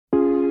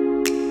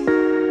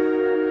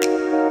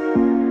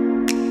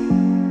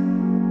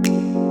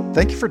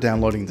Thank you for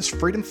downloading this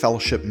Freedom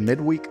Fellowship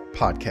Midweek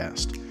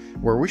podcast,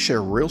 where we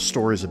share real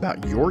stories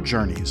about your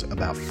journeys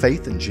about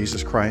faith in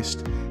Jesus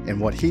Christ and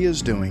what He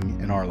is doing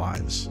in our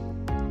lives.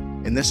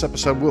 In this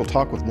episode, we'll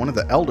talk with one of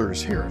the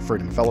elders here at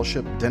Freedom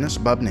Fellowship, Dennis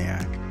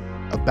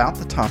Bubniak, about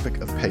the topic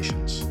of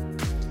patience.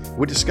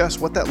 We discuss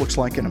what that looks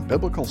like in a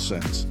biblical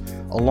sense,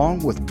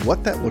 along with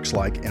what that looks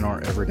like in our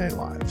everyday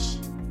lives.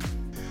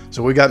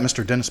 So we got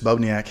Mr. Dennis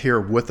Bubniak here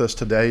with us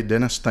today.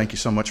 Dennis, thank you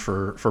so much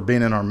for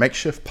being in our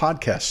makeshift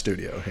podcast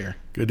studio here.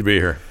 Good to be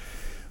here.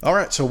 All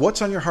right, so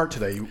what's on your heart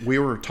today? We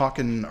were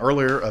talking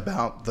earlier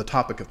about the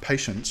topic of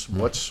patience.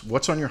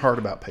 What's on your heart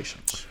about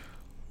patience?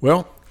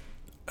 Well,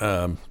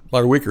 about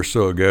a week or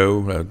so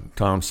ago,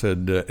 Tom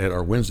said at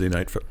our Wednesday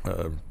night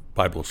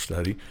Bible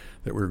study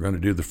that we were going to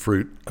do the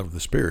fruit of the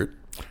Spirit,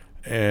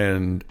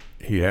 and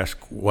he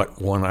asked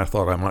what one I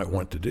thought I might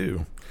want to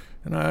do.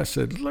 And I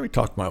said, let me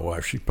talk to my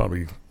wife. She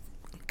probably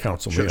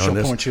counsel me on this.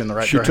 She'll point you in the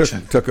right direction.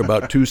 She took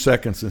about 2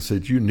 seconds and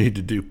said, you need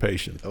to do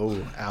patience.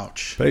 Oh,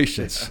 ouch.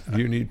 Patience.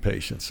 You need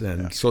patience.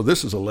 And so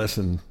this is a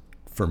lesson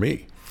for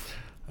me.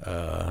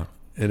 And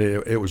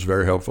it was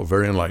very helpful,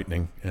 very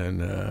enlightening.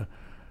 And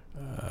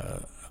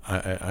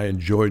I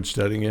enjoyed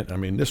studying it. I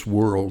mean, this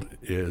world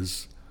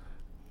is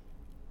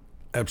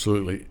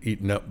absolutely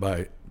eaten up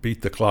by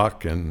beat the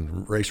clock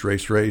and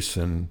race.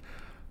 And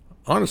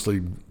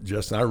honestly,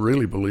 Justin, I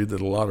really believe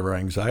that a lot of our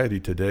anxiety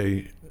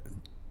today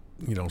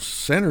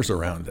centers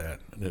around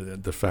that.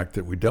 The fact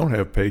that we don't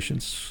have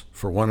patience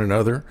for one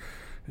another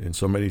in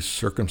so many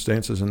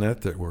circumstances and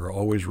that we're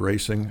always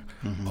racing,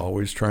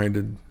 always trying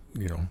to,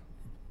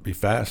 be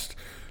fast,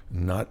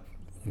 not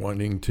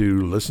wanting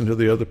to listen to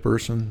the other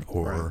person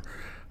or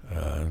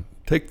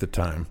take the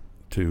time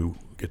to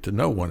get to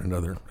know one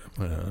another.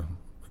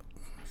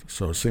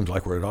 So it seems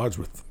like we're at odds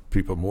with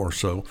people more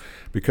so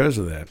because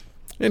of that.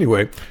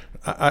 Anyway,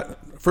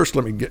 first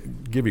let me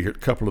give you a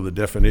couple of the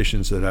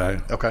definitions that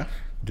I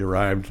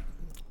derived.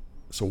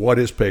 So what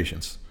is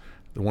patience?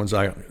 The ones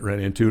I ran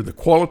into: the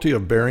quality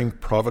of bearing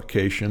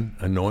provocation,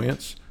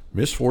 annoyance,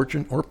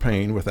 misfortune, or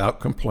pain without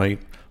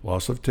complaint,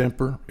 loss of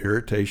temper,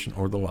 irritation,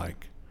 or the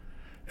like.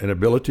 An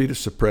ability to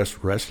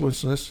suppress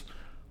restlessness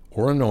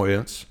or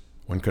annoyance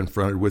when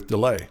confronted with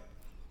delay.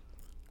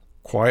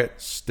 Quiet,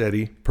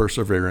 steady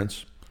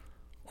perseverance,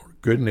 or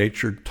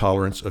good-natured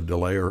tolerance of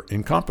delay or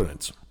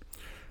incompetence.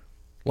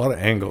 A lot of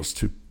angles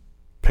to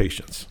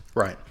patience.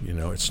 Right.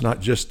 It's not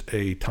just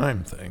a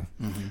time thing.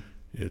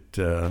 It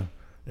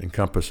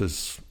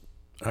encompasses,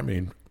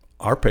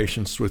 our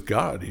patience with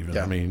God even.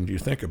 Yeah. You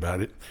think about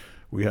it,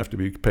 we have to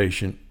be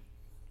patient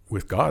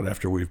with God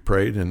after we've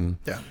prayed and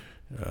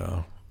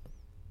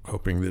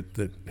hoping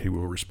that He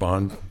will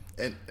respond.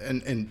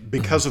 And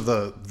because of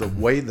the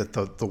way that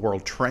the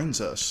world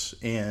trains us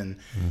in,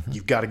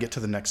 you've got to get to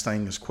the next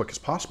thing as quick as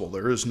possible.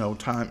 There is no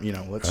time,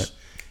 let's,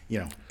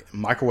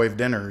 microwave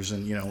dinners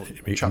and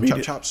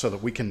chop so that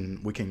we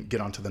can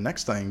get on to the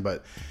next thing.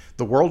 But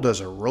the world does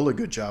a really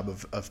good job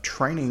of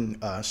training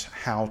us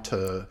how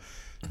to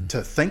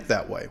think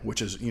that way,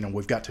 which is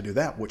we've got to do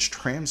that, which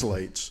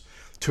translates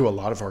to a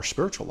lot of our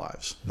spiritual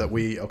lives. That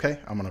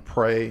I'm going to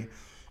pray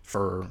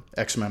for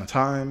X amount of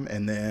time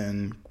and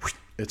then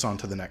it's on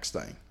to the next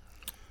thing.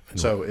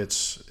 So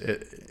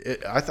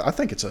I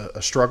think it's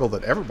a struggle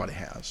that everybody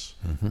has.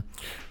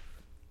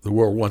 The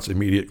world wants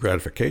immediate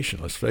gratification.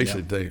 Let's face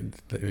it.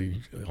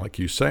 They, like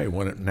you say,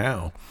 want it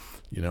now.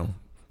 They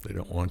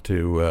don't want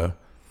to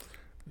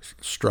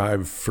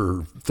strive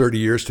for 30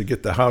 years to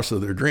get the house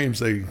of their dreams.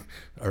 They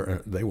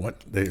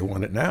want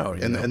it now.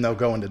 And they'll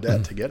go into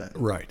debt to get it.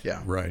 Right.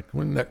 Yeah. Right.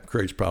 When that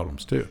creates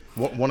problems too.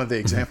 One of the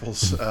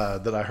examples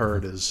that I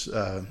heard is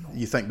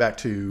you think back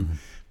to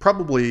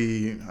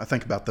probably, I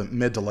think about the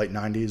mid to late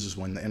 90s is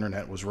when the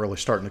internet was really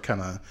starting to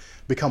kind of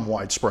become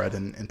widespread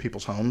in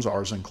people's homes,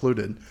 ours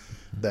included.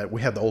 That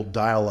we had the old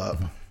dial-up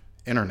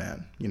internet,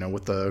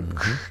 with the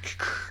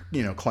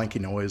clanky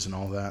noise and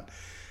all that.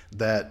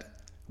 That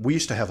we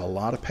used to have a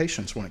lot of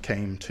patience when it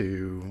came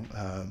to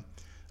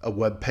a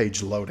web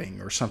page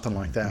loading or something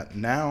like that.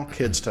 Now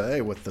kids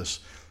today with this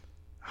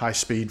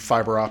high-speed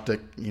fiber optic,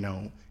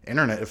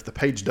 internet, if the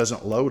page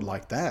doesn't load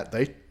like that,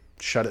 they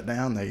shut it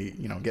down. They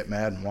get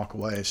mad and walk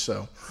away.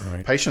 So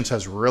patience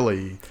has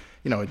really,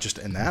 just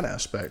in that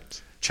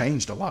aspect,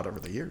 changed a lot over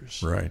the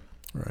years. Right.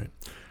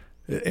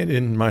 And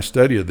in my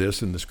study of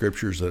this in the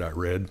scriptures that I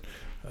read,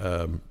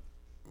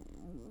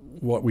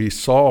 what we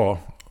saw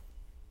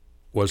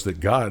was that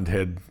God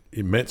had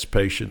immense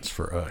patience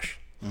for us.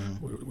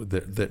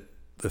 That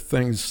the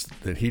things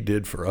that He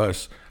did for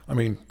us,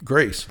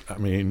 grace.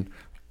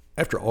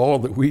 After all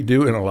that we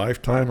do in a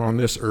lifetime on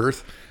this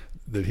earth,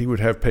 that He would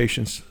have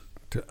patience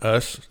to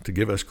us, to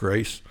give us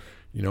grace,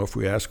 if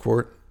we ask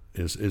for it,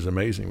 is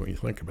amazing when you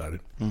think about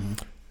it.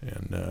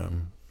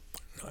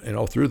 And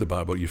all through the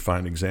Bible, you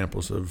find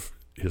examples of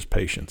His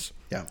patience.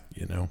 Yeah.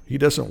 He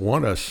doesn't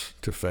want us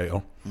to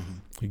fail.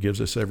 He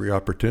gives us every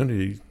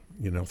opportunity,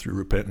 through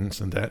repentance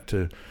and that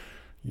to,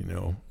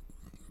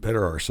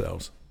 better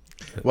ourselves.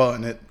 Well,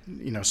 and it,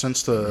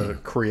 since the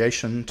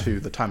creation to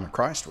the time of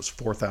Christ was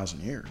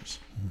 4,000 years.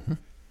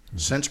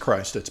 Since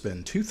Christ, it's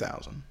been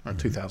 2,000 or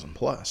 2,000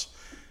 plus.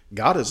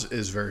 God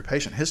is very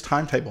patient. His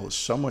timetable is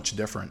so much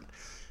different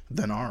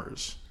than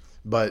ours.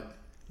 But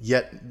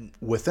yet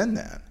within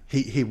that,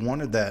 he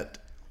wanted that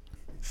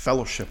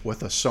fellowship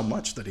with us so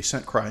much that he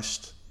sent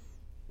Christ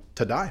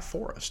to die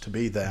for us, to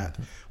be that,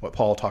 what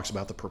Paul talks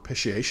about, the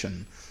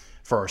propitiation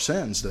for our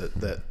sins,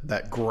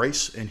 that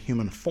grace in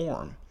human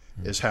form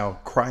is how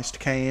Christ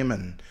came.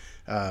 And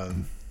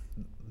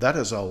that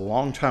is a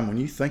long time. When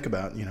you think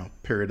about,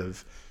 period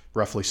of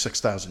roughly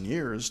 6,000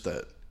 years,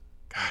 that,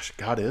 gosh,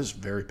 God is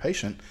very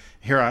patient.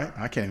 Here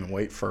I can't even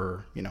wait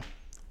for,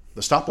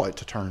 the stoplight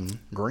to turn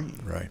green.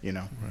 Right.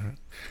 Right.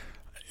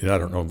 I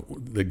don't know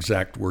the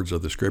exact words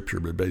of the scripture,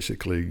 but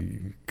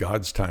basically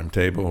God's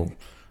timetable,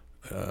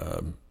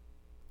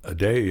 a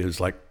day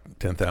is like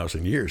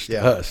 10,000 years to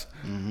us,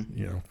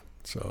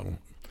 so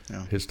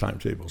his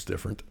timetable is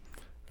different,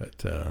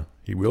 but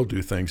he will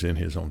do things in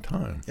his own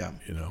time,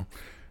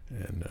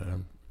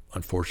 and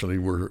unfortunately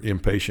we're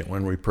impatient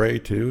when we pray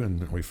too,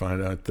 and we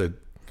find out that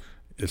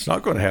it's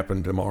not going to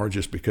happen tomorrow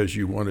just because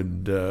you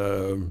wanted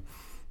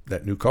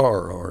that new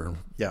car or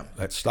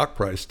that stock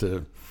price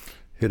to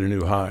hit a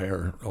new high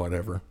or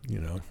whatever,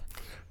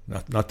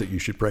 Not that you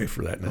should pray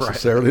for that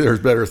necessarily. Right. There's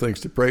better things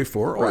to pray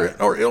for,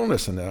 or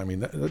illness and that. I mean,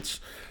 that's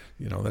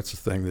that's a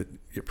thing that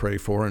you pray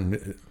for, and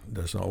it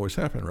doesn't always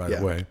happen right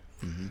away.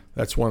 Mm-hmm.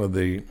 That's one of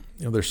the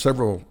there's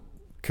several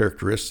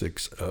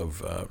characteristics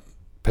of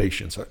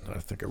patience. I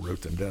think I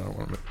wrote them down. I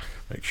want to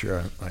make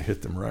sure I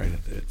hit them right.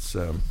 It's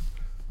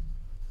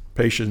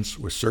patience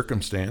with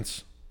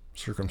circumstances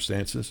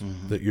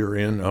that you're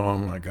in. Oh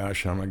my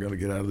gosh, how am I going to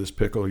get out of this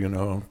pickle?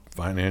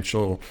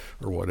 Financial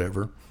or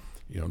whatever.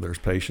 There's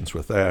patience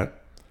with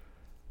that.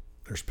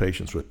 There's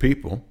patience with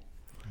people.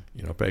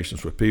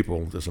 Patience with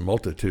people. There's a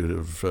multitude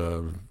of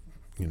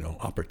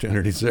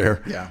opportunities there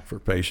for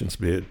patience,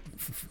 be it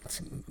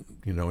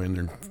in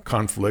their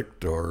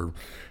conflict or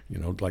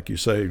like you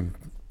say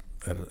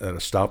at a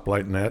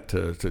stoplight and that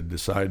to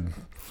decide.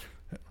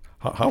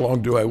 How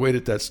long do I wait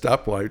at that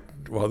stoplight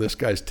while this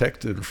guy's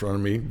texted in front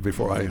of me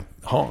before I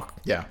honk?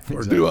 Yeah, exactly.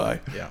 Or do I?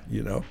 Yeah.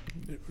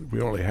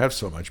 We only have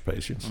so much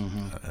patience,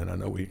 and I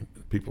know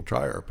people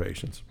try our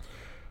patience.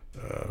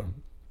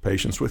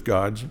 Patience with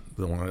God's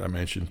the one that I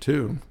mentioned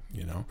too,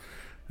 and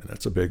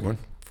that's a big one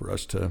for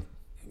us to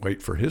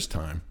wait for His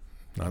time,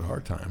 not our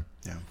time.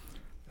 Yeah.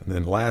 And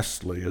then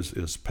lastly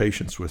is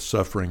patience with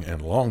suffering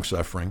and long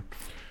suffering,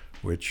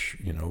 which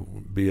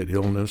be it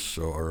illness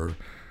or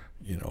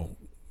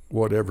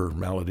whatever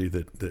malady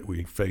that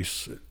we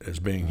face as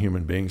being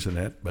human beings in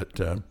that. But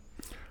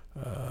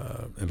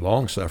in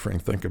long suffering,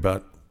 think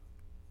about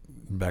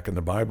back in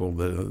the Bible,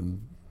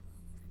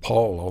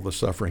 Paul, all the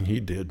suffering he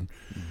did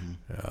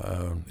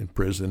in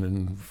prison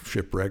and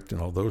shipwrecked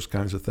and all those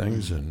kinds of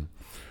things. And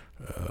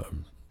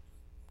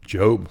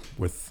Job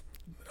with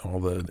all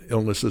the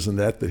illnesses and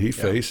that he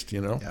faced,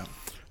 One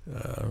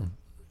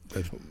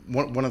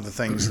of the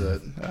things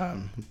that,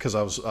 because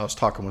I was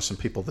talking with some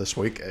people this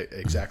week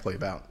exactly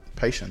about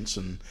patience,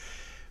 and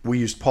we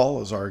used Paul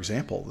as our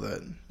example,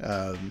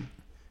 that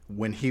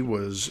when he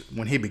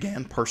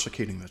began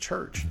persecuting the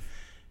church,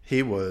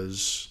 he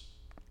was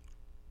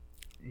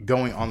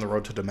going on the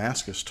road to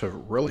Damascus to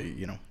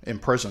really,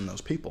 imprison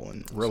those people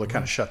and really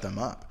kind of shut them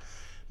up.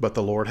 But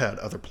the Lord had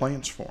other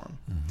plans for him.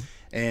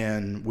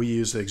 And we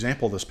used the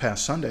example this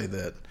past Sunday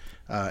that,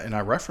 and I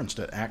referenced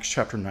it, Acts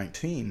chapter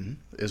 19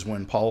 is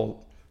when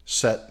Paul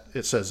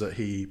it says that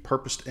he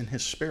purposed in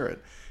his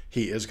spirit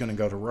he is going to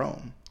go to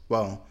Rome.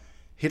 Well,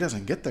 he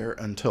doesn't get there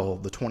until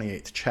the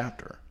 28th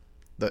chapter.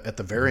 At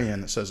the very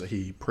end, it says that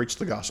he preached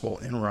the gospel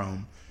in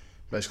Rome,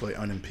 basically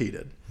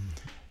unimpeded.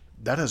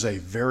 That is a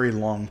very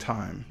long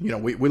time. We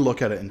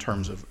look at it in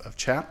terms of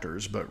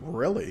chapters, but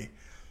really,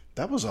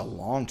 that was a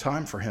long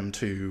time for him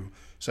to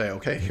say,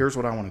 okay, here's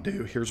what I want to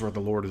do. Here's where the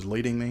Lord is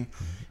leading me.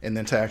 And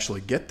then to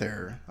actually get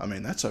there, I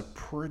mean, that's a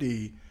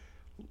pretty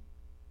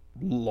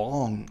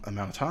long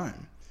amount of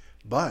time.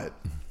 But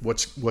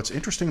what's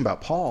interesting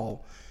about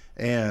Paul,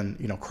 and,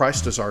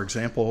 Christ is our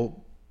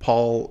example.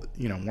 Paul,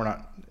 we're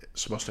not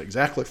supposed to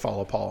exactly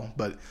follow Paul,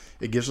 but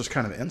it gives us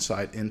kind of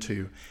insight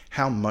into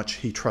how much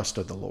he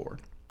trusted the Lord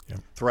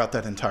throughout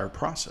that entire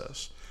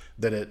process,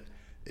 that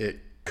it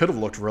could have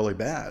looked really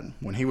bad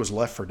when he was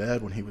left for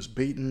dead, when he was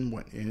beaten,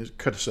 when he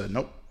could have said,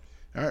 nope,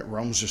 all right,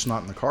 Rome's just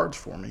not in the cards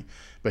for me.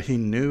 But he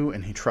knew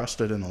and he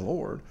trusted in the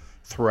Lord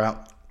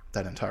throughout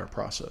that entire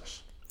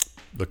process.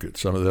 Look at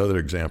some of the other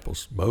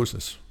examples.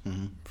 Moses,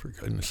 for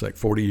goodness sake,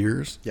 40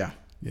 years. Yeah.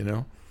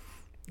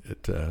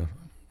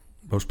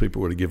 Most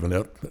people would have given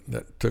up.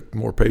 That took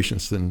more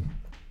patience than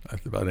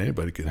about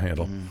anybody could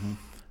handle.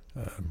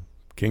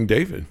 King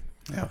David,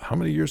 how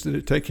many years did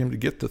it take him to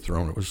get the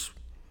throne? Wasn't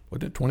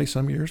it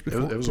 20-some years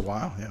before? It was a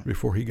while,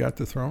 before he got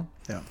the throne.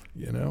 Yeah.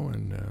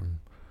 And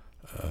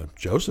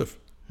Joseph,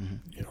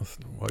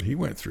 what he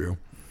went through.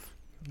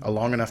 A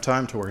long enough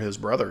time to where his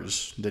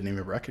brothers didn't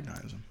even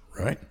recognize him.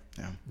 Right.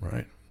 Yeah.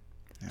 Right.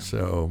 Yeah.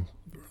 So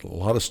a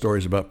lot of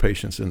stories about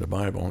patience in the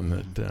Bible, and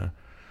that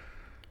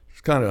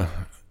it's kind of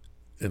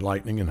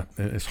enlightening, and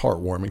it's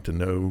heartwarming to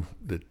know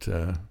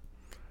that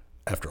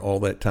after all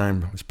that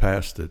time has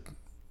passed, that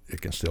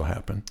it can still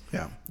happen.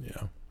 Yeah.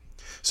 Yeah.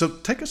 So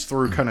take us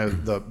through kind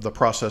of the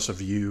process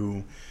of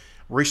you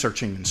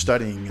researching and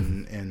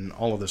studying and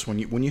all of this.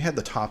 When you had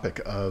the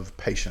topic of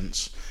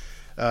patience,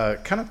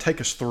 kind of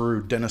take us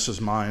through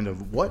Dennis's mind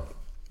of what,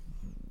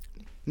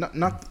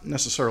 not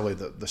necessarily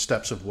the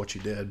steps of what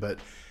you did, but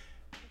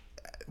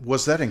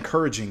was that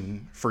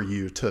encouraging for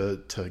you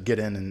to get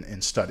in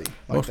and study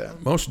like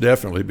that? Most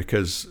definitely,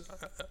 because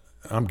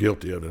I'm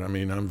guilty of it. I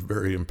mean, I'm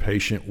very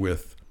impatient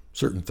with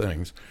certain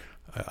things.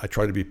 I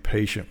try to be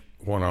patient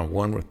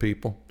one-on-one with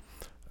people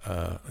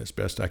as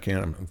best I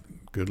can. I'm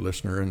a good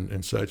listener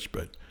and such,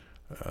 but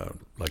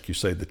like you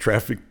say, the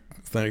traffic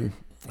thing,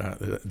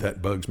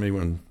 that bugs me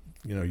when,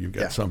 you've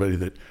got somebody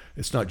that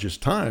it's not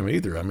just time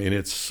either. I mean,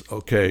 it's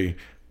okay,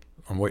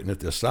 I'm waiting at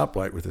this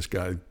stoplight with this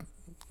guy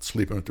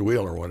sleeping at the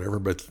wheel or whatever,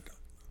 but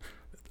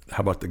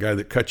how about the guy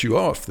that cut you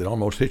off, that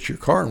almost hits your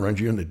car and runs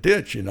you in the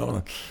ditch?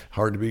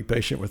 Hard to be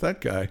patient with that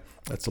guy.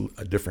 That's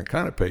a different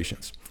kind of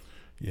patience.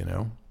 And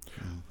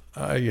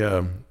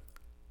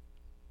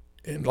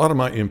a lot of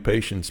my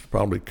impatience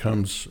probably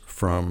comes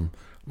from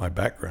my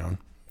background.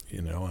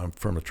 I'm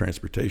from a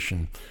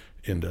transportation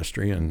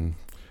industry, and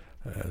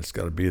it's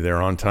got to be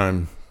there on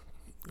time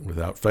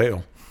without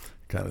fail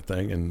kind of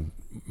thing. And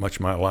much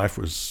of my life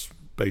was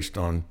based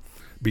on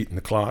beating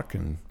the clock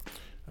and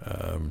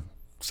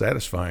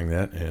satisfying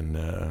that.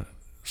 And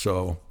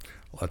so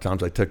a lot of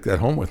times I took that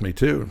home with me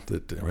too,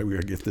 that we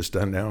got to get this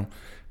done now.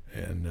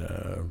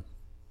 And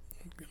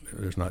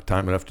there's not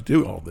time enough to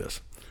do all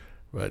this.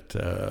 But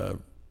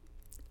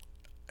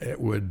it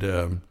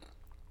would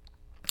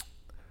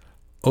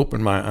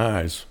open my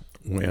eyes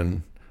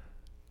when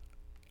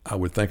I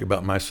would think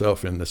about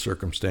myself in the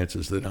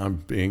circumstances that I'm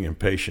being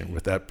impatient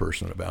with that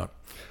person about.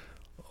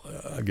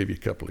 I'll give you a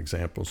couple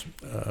examples.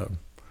 A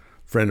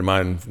friend of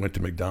mine went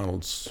to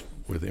McDonald's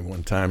with him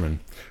one time, and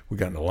we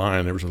got in a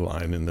line. There was a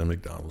line in the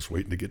McDonald's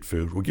waiting to get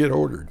food. We get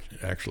ordered,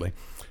 actually.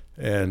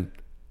 And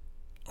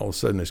all of a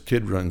sudden, this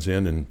kid runs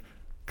in and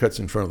cuts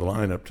in front of the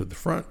line up to the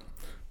front.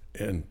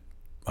 And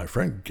my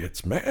friend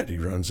gets mad. He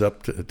runs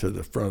up to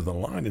the front of the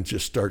line and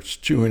just starts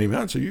chewing him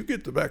out. So you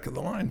get the back of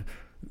the line.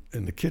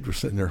 And the kid was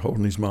sitting there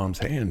holding his mom's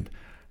hand.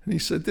 And he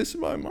said, "This is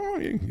my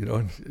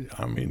mom."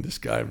 I mean, this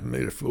guy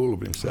made a fool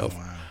of himself.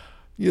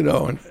 Oh,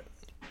 wow. And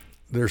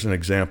there's an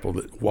example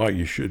that why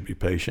you should be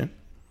patient.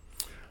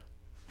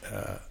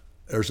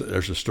 There's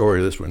a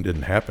story. This one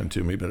didn't happen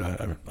to me, but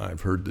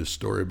I've heard this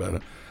story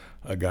about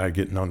a guy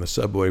getting on the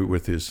subway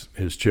with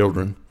his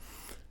children,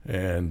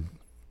 and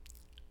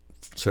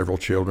several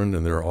children,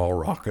 and they're all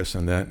raucous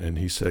and that, and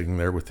he's sitting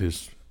there with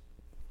his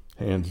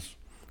hands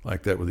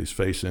like that, with his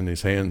face in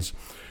his hands,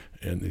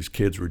 and these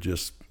kids were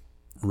just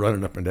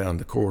running up and down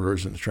the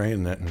corridors in the train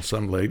and that, and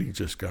some lady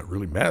just got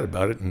really mad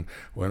about it and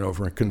went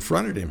over and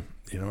confronted him,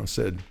 and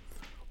said,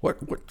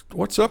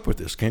 what's up with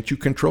this? Can't you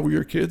control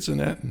your kids and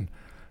that? And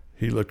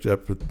he looked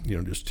up with,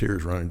 just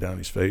tears running down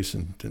his face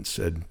and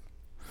said,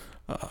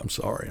 I'm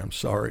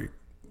sorry.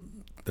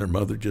 Their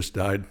mother just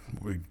died.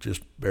 We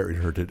just buried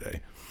her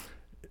today.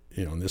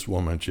 And this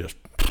woman just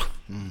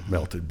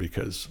melted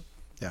because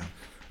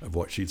of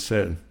what she'd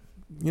said.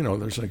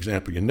 There's an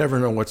example. You never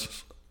know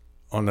what's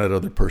on that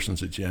other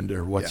person's agenda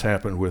or what's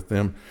happened with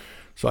them.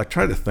 So I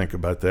try to think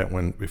about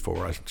that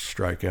before I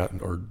strike out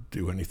or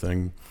do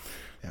anything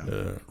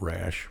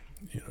rash,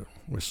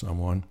 with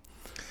someone.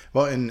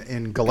 Well,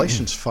 in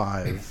Galatians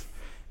 5,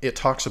 it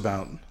talks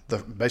about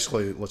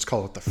basically, let's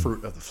call it the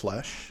fruit of the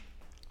flesh,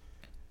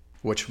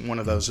 which one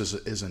of those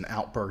is an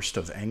outburst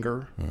of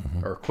anger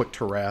or quick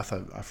to wrath.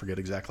 I forget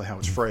exactly how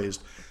it's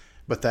phrased,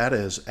 but that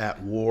is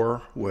at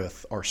war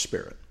with our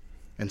spirit.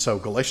 And so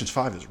Galatians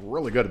 5 is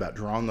really good about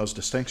drawing those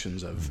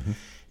distinctions of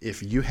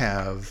if you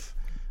have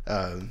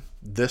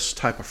this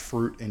type of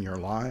fruit in your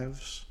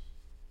lives,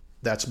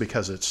 that's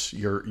because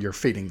you're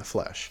feeding the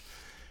flesh.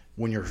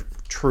 When you're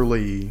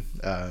truly,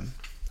 I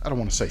don't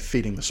want to say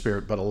feeding the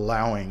spirit, but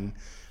allowing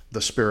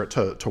the spirit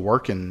to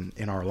work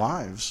in our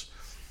lives,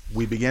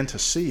 we begin to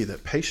see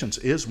that patience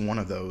is one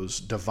of those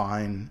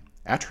divine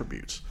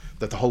attributes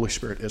that the Holy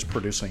Spirit is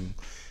producing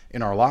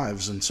in our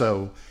lives. And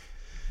so,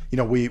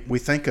 we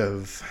think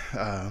of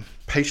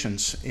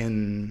patience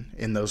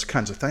in those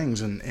kinds of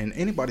things, and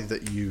anybody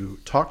that you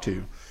talk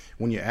to,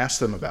 when you ask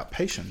them about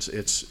patience,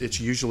 it's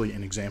usually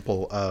an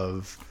example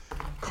of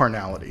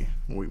carnality,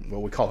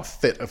 what we call a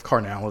fit of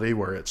carnality,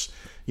 where it's,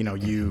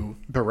 you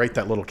berate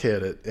that little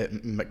kid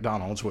at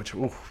McDonald's, which,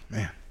 oh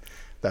man,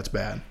 that's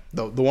bad.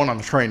 The one on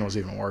the train was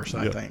even worse,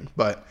 I think.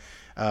 But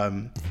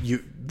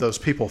those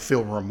people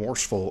feel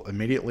remorseful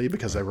immediately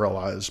because they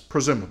realize,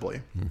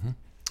 presumably,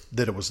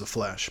 that it was the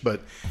flesh.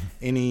 But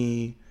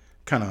any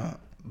kind of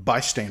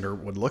bystander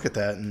would look at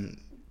that and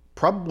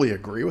probably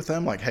agree with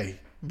them, like, hey,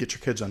 get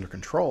your kids under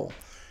control.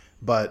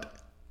 But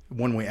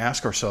when we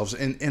ask ourselves,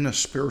 in a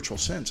spiritual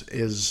sense,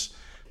 is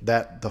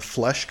that the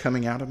flesh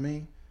coming out of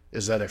me?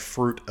 Is that a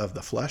fruit of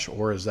the flesh,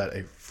 or is that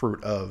a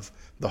fruit of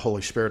the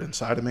Holy Spirit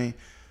inside of me?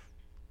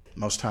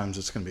 most times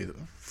it's going to be the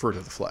fruit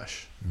of the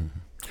flesh.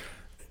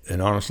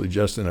 And honestly,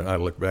 Justin, I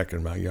look back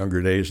in my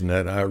younger days and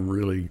that I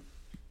really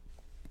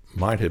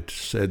might have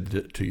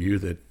said to you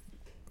that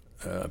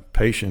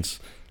patience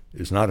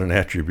is not an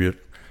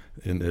attribute,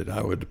 and that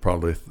I would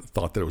probably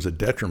thought that it was a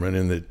detriment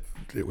and that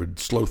it would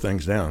slow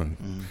things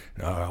down.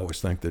 I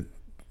always think that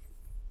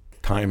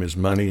time is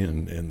money,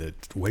 and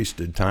that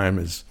wasted time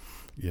is,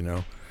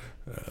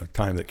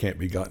 time that can't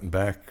be gotten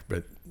back.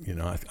 But,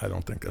 I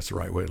don't think that's the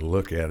right way to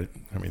look at it.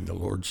 I mean, the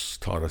Lord's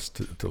taught us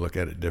to look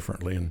at it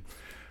differently, and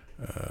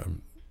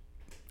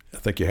I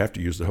think you have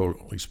to use the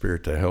Holy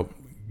Spirit to help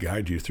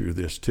guide you through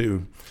this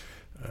too,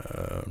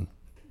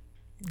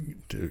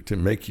 to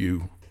make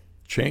you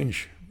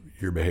change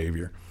your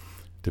behavior,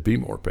 to be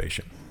more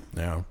patient.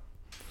 Now,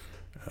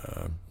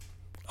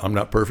 I'm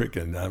not perfect,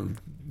 and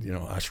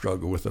I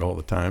struggle with it all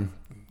the time.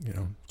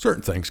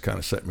 Certain things kind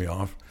of set me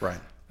off. Right.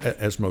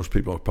 As most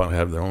people probably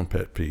have their own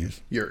pet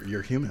peeves.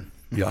 You're human.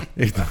 Yeah.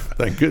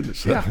 Thank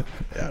goodness. Yeah.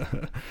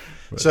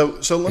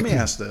 So let me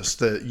ask this: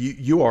 that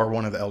you are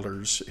one of the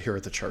elders here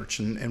at the church,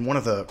 and one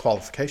of the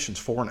qualifications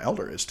for an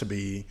elder is to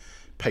be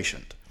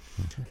patient.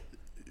 Okay.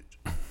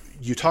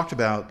 You talked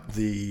about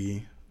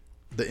the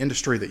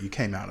industry that you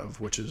came out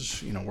of, which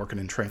is working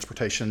in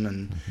transportation,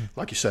 and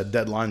like you said,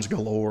 deadlines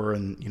galore,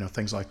 and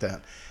things like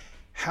that.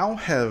 How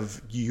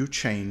have you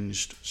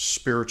changed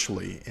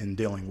spiritually in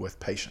dealing with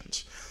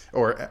patience,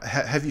 or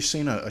have you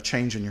seen a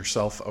change in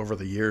yourself over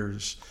the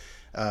years?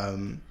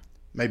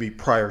 Maybe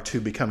prior to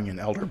becoming an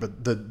elder,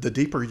 but the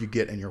deeper you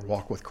get in your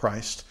walk with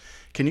Christ,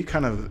 can you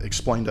kind of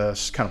explain to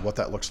us kind of what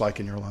that looks like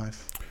in your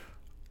life?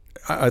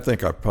 I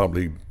think I've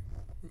probably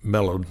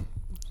mellowed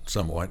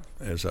somewhat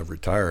as I've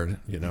retired,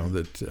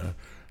 that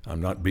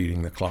I'm not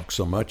beating the clock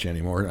so much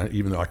anymore.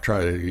 Even though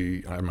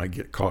I might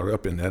get caught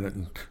up in that.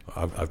 And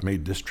I've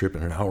made this trip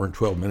in an hour and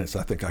 12 minutes.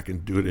 I think I can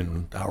do it in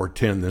an hour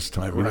 10 this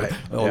time. Right.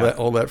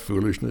 All that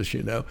foolishness,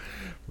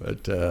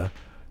 But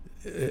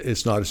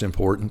it's not as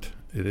important.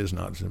 It is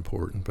not as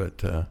important.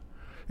 But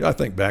I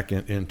think back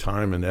in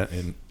time and that,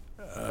 and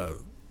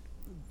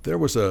there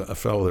was a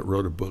fellow that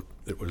wrote a book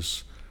that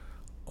was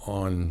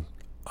on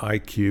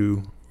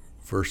IQ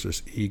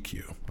versus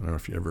EQ. I don't know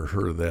if you ever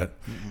heard of that.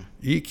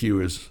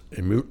 EQ is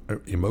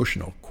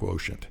emotional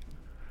quotient.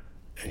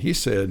 And he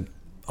said,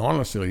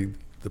 honestly,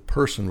 the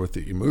person with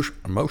the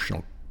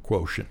emotional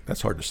quotient,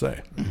 that's hard to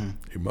say,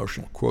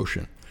 emotional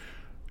quotient,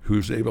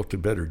 who's able to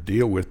better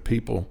deal with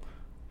people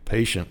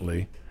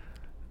patiently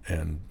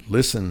and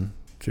listen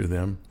to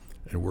them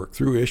and work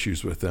through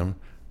issues with them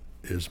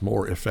is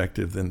more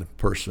effective than the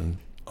person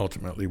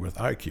ultimately with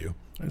IQ.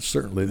 And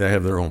certainly they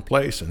have their own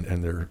place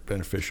and they're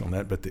beneficial in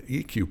that, but the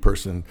EQ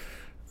person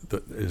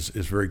is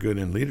very good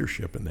in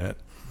leadership in that,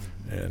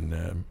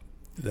 and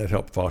that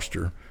helped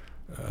foster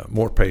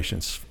more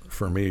patience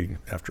for me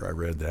after I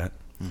read that.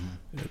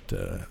 It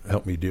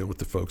helped me deal with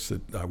the folks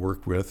that I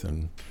worked with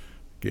and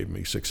gave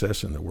me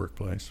success in the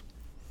workplace.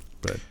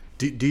 But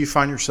do you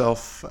find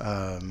yourself,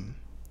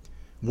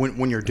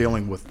 when you're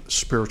dealing with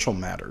spiritual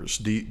matters,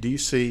 do you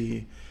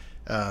see,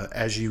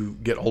 as you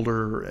get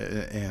older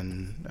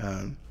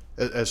and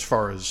as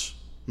far as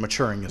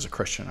maturing as a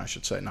Christian, I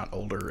should say, not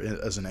older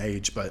as an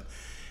age, but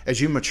as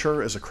you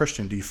mature as a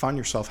Christian, do you find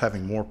yourself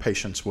having more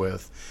patience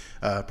with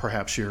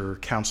perhaps you're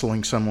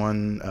counseling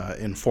someone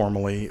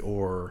informally,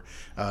 or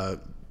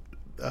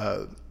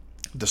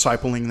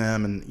discipling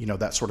them, and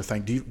that sort of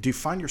thing? Do you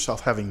find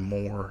yourself having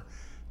more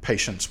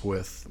patience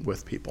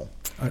with people?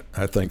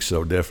 I think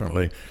so,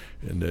 definitely,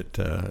 and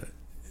that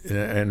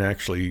and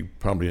actually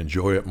probably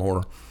enjoy it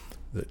more.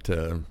 That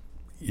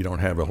you don't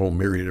have a whole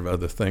myriad of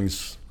other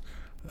things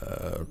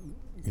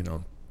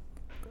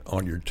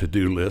on your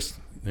to-do list,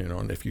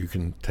 and if you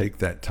can take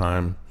that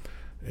time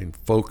and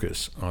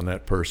focus on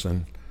that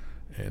person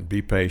and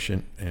be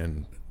patient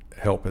and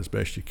help as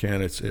best you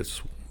can,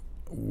 it's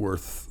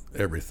worth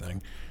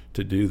everything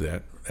to do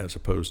that, as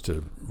opposed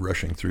to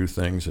rushing through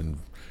things and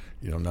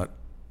not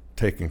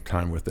taking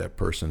time with that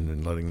person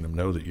and letting them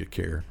know that you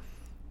care.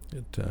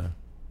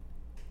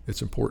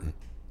 It's important.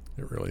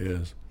 It really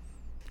is.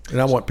 And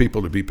I want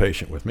people to be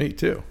patient with me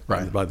too,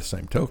 right? By the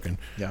same token.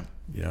 Yeah.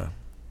 Yeah.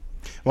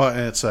 Well,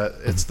 and it's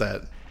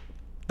that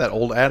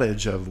old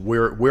adage of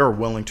we're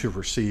willing to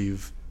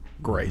receive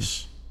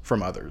grace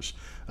from others,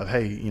 of,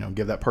 hey,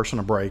 give that person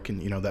a break,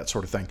 and that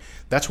sort of thing.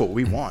 That's what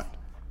we want.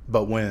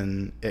 But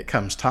when it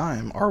comes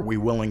time, are we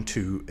willing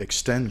to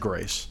extend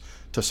grace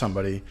to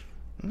somebody?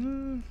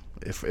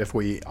 If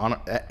we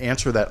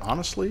answer that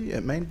honestly,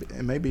 it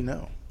may be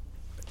no.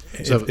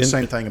 So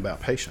same thing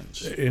about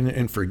patience.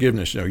 In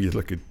forgiveness, you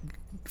look at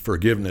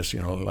forgiveness,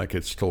 like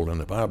it's told in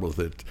the Bible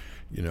that,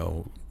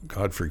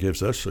 God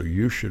forgives us, so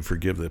you should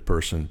forgive the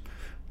person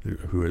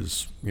who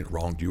has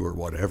wronged you or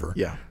whatever.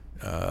 Yeah.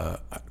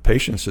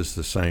 Patience is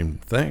the same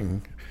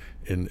thing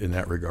in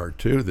that regard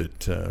too,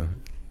 that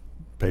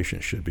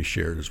patience should be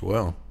shared as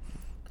well.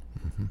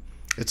 Mm-hmm.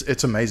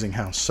 It's amazing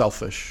how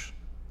selfish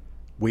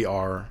we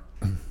are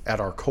at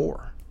our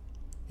core.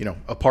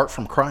 Apart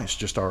from Christ,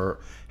 just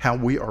how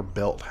we are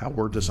built, how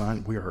we're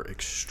designed, we are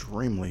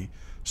extremely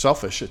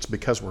selfish. It's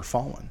because we're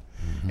fallen.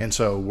 And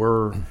so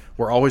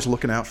we're always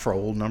looking out for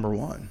old number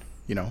one,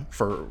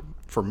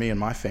 for me and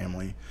my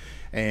family.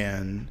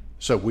 And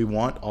so we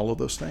want all of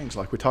those things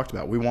like we talked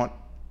about. We want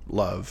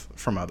love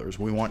from others.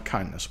 We want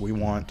kindness. We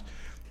want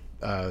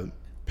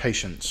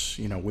patience.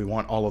 We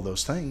want all of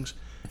those things.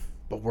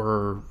 But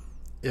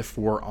if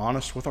we're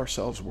honest with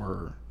ourselves,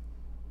 we're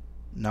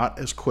not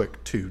as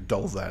quick to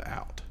dole that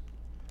out.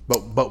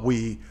 But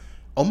we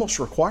almost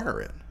require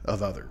it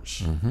of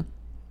others. Mm-hmm.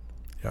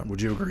 Yeah.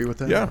 Would you agree with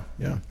that?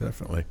 Yeah,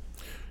 definitely.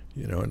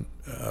 And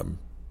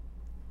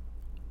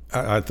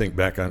I think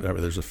back on,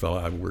 there's a fellow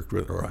I worked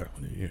with,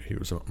 he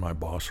was my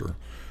boss or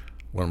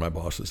one of my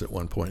bosses at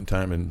one point in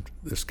time, and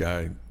this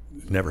guy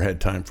never had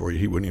time for you.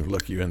 He wouldn't even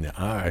look you in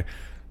the eye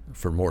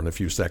for more than a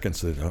few seconds.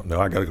 Said, "Oh, no,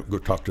 I got to go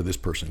talk to this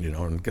person,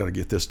 and got to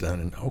get this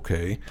done." And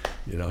okay,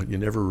 you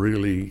never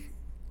really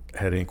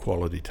had any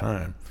quality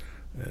time.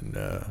 And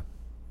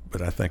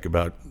but I think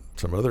about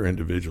some other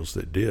individuals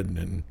that did,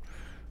 and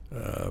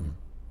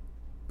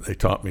they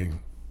taught me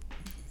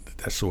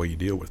that's the way you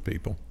deal with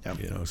people.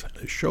 Yep.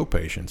 Show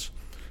patience,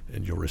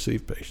 and you'll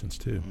receive patience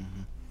too.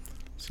 Mm-hmm.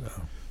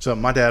 So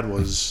my dad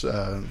was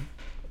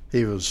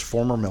he was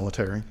former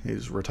military.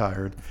 He's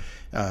retired,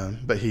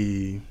 but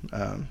he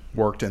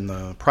worked in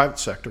the private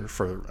sector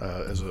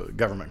as a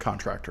government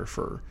contractor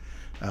for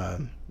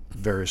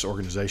various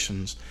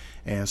organizations,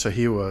 and so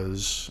he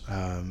was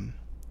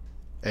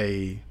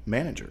a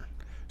manager.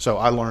 So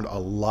I learned a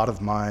lot of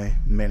my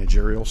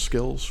managerial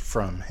skills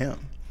from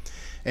him.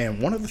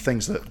 And one of the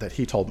things that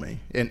he told me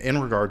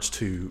in regards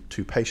to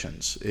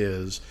patience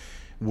is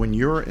when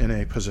you're in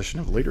a position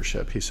of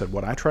leadership, he said,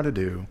 what I try to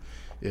do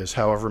is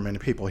however many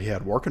people he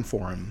had working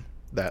for him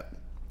that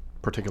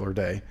particular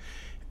day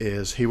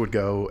is he would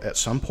go at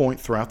some point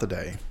throughout the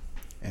day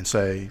and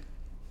say,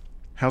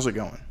 how's it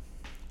going?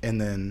 And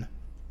then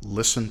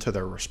listen to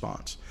their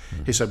response.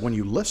 Mm-hmm. He said, when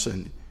you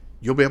listen,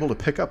 you'll be able to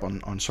pick up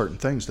on certain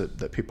things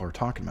that people are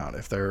talking about.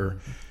 If they're,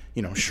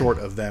 short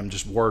of them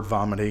just word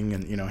vomiting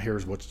and,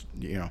 here's what's,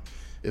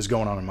 is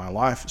going on in my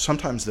life.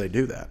 Sometimes they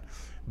do that.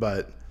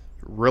 But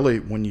really,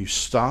 when you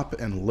stop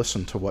and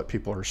listen to what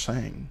people are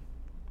saying,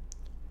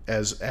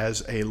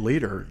 as a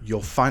leader,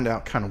 you'll find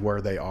out kind of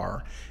where they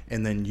are.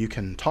 And then you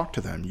can talk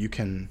to them. You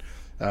can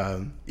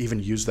even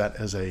use that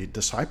as a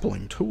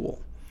discipling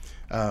tool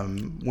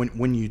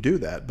when you do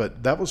that.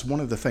 But that was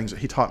one of the things that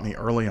he taught me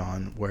early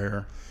on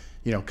where,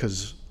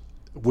 because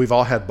we've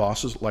all had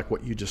bosses like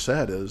what you just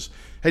said is,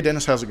 hey,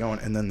 Dennis, how's it going?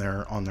 And then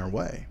they're on their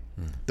way.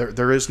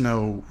 There is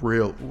no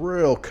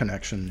real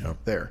connection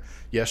there.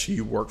 Yes,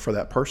 you work for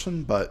that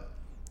person, but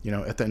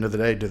at the end of the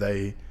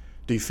day,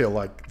 do you feel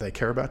like they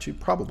care about you?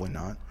 Probably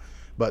not.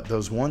 But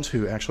those ones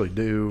who actually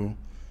do,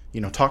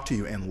 talk to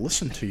you and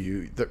listen to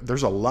you,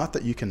 there's a lot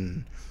that you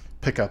can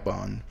pick up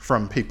on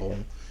from people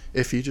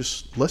if you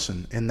just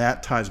listen. And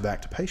that ties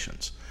back to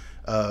patience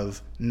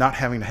of not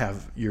having to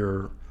have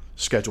your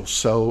schedule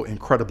so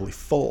incredibly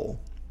full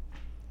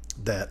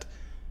that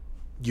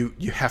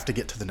you have to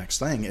get to the next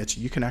thing.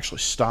 You can actually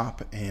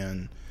stop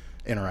and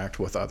interact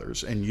with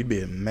others, and you'd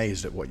be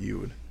amazed at what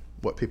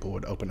people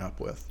would open up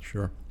with.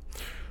 Sure.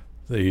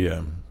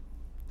 The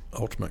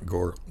ultimate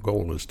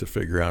goal is to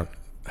figure out,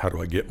 how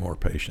do I get more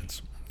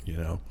patience?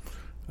 I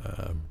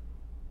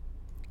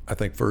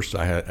think first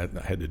I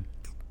had to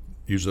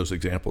use those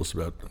examples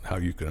about how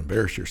you can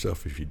embarrass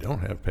yourself if you don't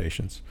have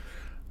patience.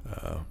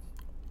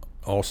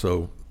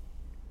 Also,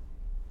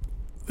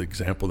 the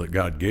example that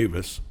God gave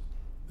us,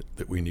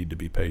 that we need to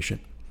be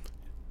patient.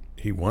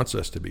 He wants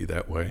us to be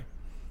that way.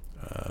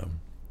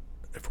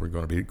 If we're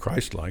going to be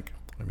Christ-like,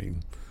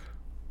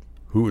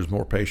 who is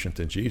more patient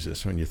than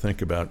Jesus? When you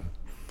think about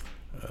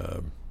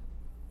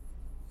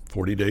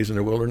 40 days in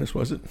the wilderness,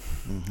 was it?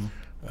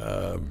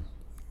 Mm-hmm.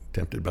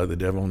 Tempted by the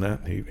devil and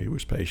that, he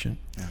was patient.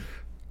 Yeah.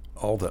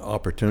 All the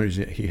opportunities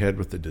that he had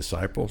with the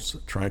disciples,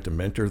 trying to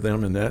mentor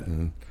them in that,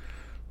 and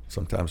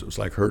sometimes it was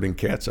like herding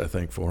cats, I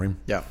think, for him.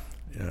 Yeah.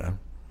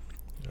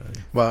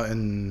 Well,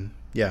 and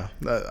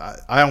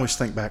I always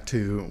think back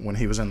to when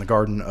he was in the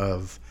Garden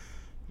of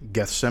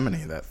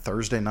Gethsemane, that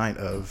Thursday night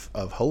of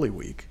Holy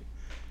Week,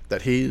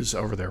 that he's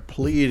over there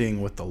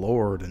pleading with the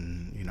Lord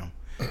and,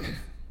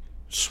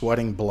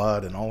 sweating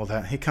blood and all of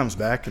that. He comes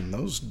back and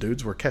those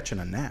dudes were catching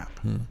a nap.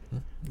 Mm-hmm.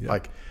 Yeah.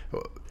 Like,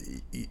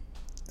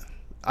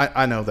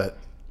 I know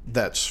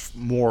that's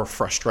more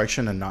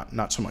frustration and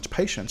not so much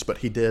patience, but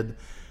he did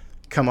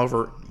come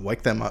over,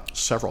 wake them up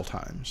several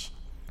times.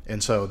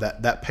 And so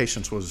that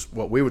patience was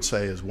what we would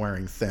say is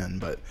wearing thin.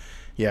 But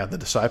yeah, the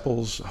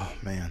disciples, oh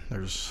man,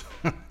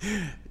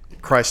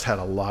 Christ had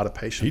a lot of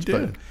patience. He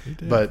did.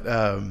 But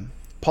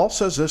Paul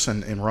says this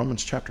in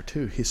Romans chapter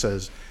 2. He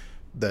says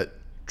that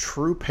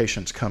true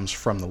patience comes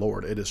from the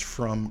Lord. It is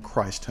from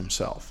Christ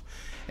himself.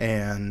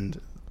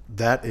 And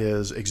that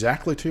is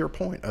exactly to your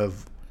point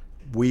of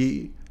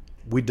we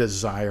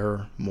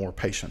desire more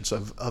patience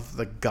of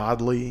the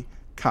godly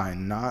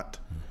kind, not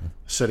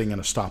sitting in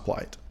a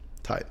stoplight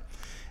type.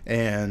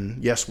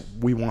 And yes,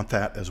 we want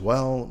that as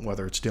well,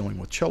 whether it's dealing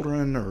with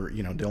children or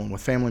dealing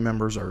with family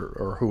members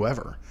or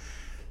whoever.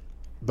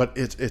 But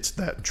it's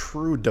that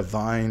true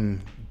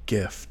divine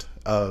gift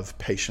of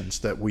patience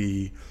that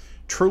we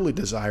truly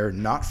desire,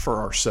 not for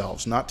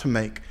ourselves, not to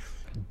make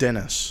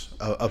Dennis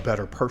a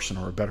better person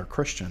or a better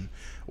Christian,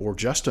 or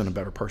Justin a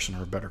better person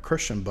or a better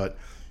Christian, but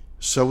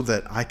so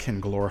that I can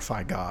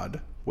glorify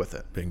God with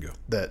it. Bingo.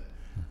 That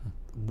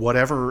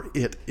whatever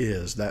it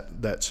is,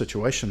 that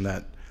situation,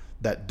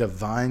 that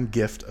divine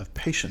gift of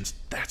patience,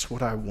 that's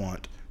what I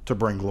want to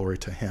bring glory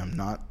to Him,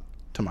 not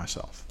to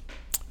myself.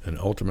 And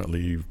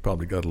ultimately, you've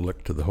probably got to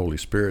look to the Holy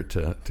Spirit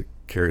to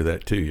carry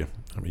that to you.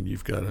 I mean,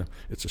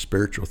 it's a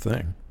spiritual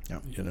thing,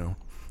 to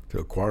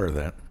acquire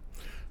that,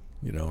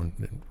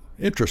 and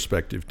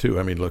introspective too.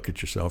 I mean, look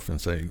at yourself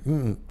and say,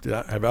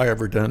 have I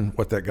ever done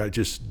what that guy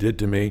just did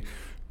to me?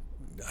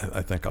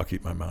 I think I'll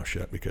keep my mouth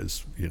shut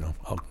because,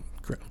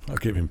 I'll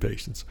give him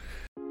patience.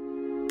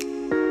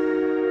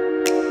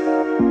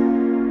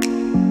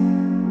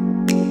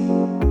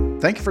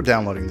 Thank you for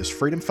downloading this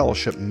Freedom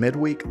Fellowship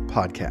Midweek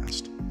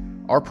podcast.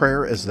 Our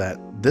prayer is that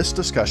this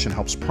discussion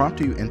helps prompt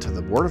you into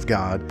the Word of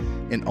God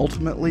and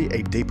ultimately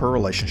a deeper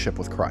relationship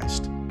with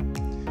Christ.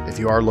 If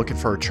you are looking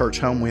for a church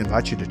home, we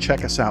invite you to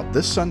check us out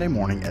this Sunday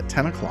morning at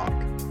 10 o'clock.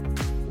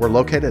 We're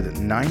located at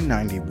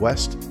 990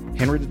 West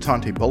Henry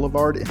DeTonti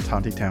Boulevard in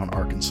Tontitown,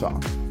 Arkansas.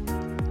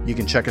 You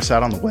can check us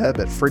out on the web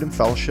at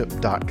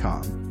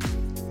freedomfellowship.com.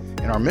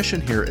 And our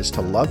mission here is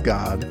to love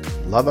God,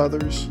 love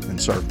others,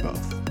 and serve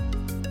both.